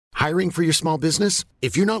Hiring for your small business?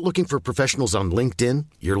 If you're not looking for professionals on LinkedIn,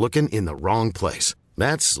 you're looking in the wrong place.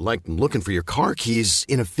 That's like looking for your car keys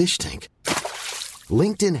in a fish tank.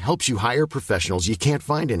 LinkedIn helps you hire professionals you can't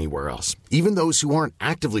find anywhere else, even those who aren't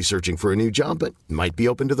actively searching for a new job but might be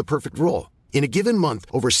open to the perfect role. In a given month,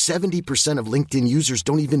 over 70% of LinkedIn users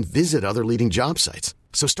don't even visit other leading job sites.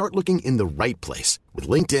 So start looking in the right place. With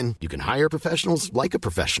LinkedIn, you can hire professionals like a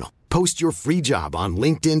professional. Post your free job on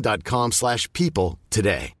linkedin.com/people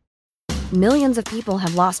today. Millions of people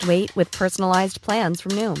have lost weight with personalized plans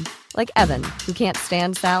from Noom. Like Evan, who can't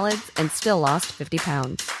stand salads and still lost 50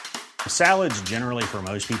 pounds. Salads generally for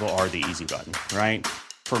most people are the easy button, right?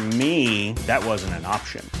 For me, that wasn't an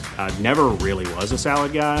option. I never really was a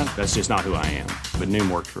salad guy. That's just not who I am. But Noom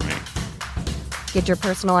worked for me. Get your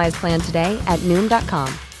personalized plan today at Noom.com.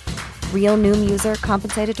 Real Noom user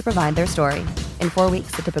compensated to provide their story. In 4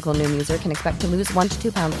 weeks, the typical Noom user can expect to lose 1 to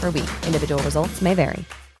 2 pounds per week. Individual results may vary.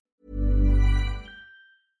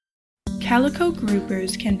 Calico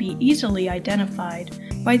groupers can be easily identified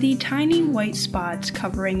by the tiny white spots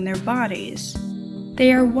covering their bodies.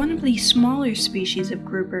 They are one of the smaller species of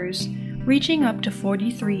groupers, reaching up to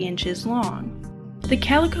 43 inches long. The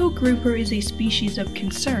calico grouper is a species of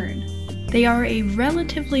concern. They are a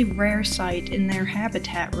relatively rare sight in their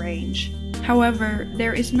habitat range. However,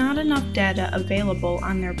 there is not enough data available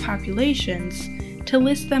on their populations to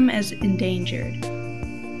list them as endangered.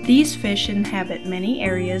 These fish inhabit many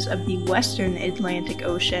areas of the western Atlantic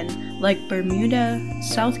Ocean, like Bermuda,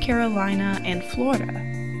 South Carolina, and Florida.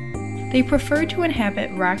 They prefer to inhabit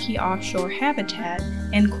rocky offshore habitat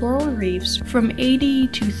and coral reefs from 80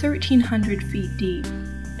 to 1,300 feet deep.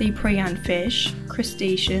 They prey on fish,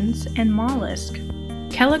 crustaceans, and mollusks.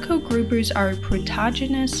 Calico groupers are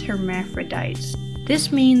protogynous hermaphrodites.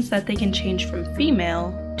 This means that they can change from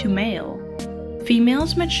female to male.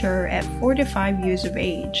 Females mature at 4 to 5 years of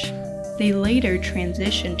age. They later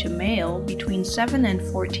transition to male between 7 and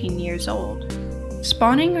 14 years old.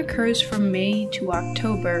 Spawning occurs from May to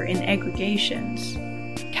October in aggregations.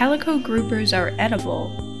 Calico groupers are edible,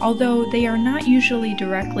 although they are not usually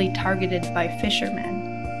directly targeted by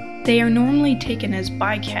fishermen. They are normally taken as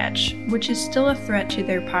bycatch, which is still a threat to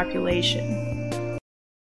their population.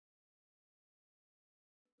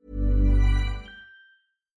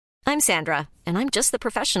 I'm Sandra, and I'm just the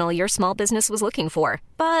professional your small business was looking for.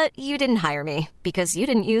 But you didn't hire me because you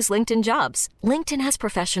didn't use LinkedIn Jobs. LinkedIn has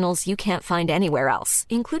professionals you can't find anywhere else,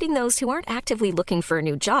 including those who aren't actively looking for a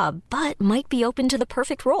new job, but might be open to the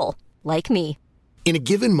perfect role, like me. In a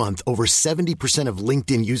given month, over 70% of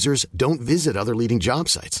LinkedIn users don't visit other leading job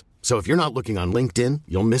sites. So if you're not looking on LinkedIn,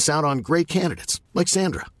 you'll miss out on great candidates like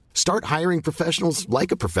Sandra. Start hiring professionals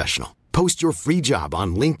like a professional. Post your free job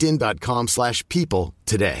on linkedin.com/people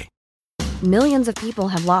today. Millions of people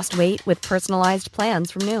have lost weight with personalized plans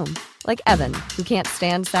from Noom. Like Evan, who can't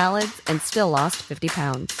stand salads and still lost 50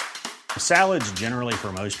 pounds. Salads generally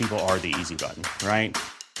for most people are the easy button, right?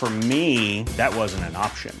 For me, that wasn't an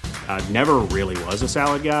option. I never really was a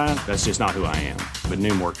salad guy. That's just not who I am. But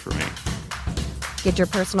Noom worked for me. Get your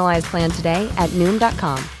personalized plan today at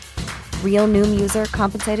Noom.com. Real Noom user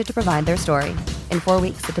compensated to provide their story. In 4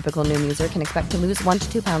 weeks, the typical Noom user can expect to lose 1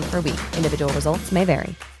 to 2 pounds per week. Individual results may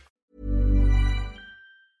vary.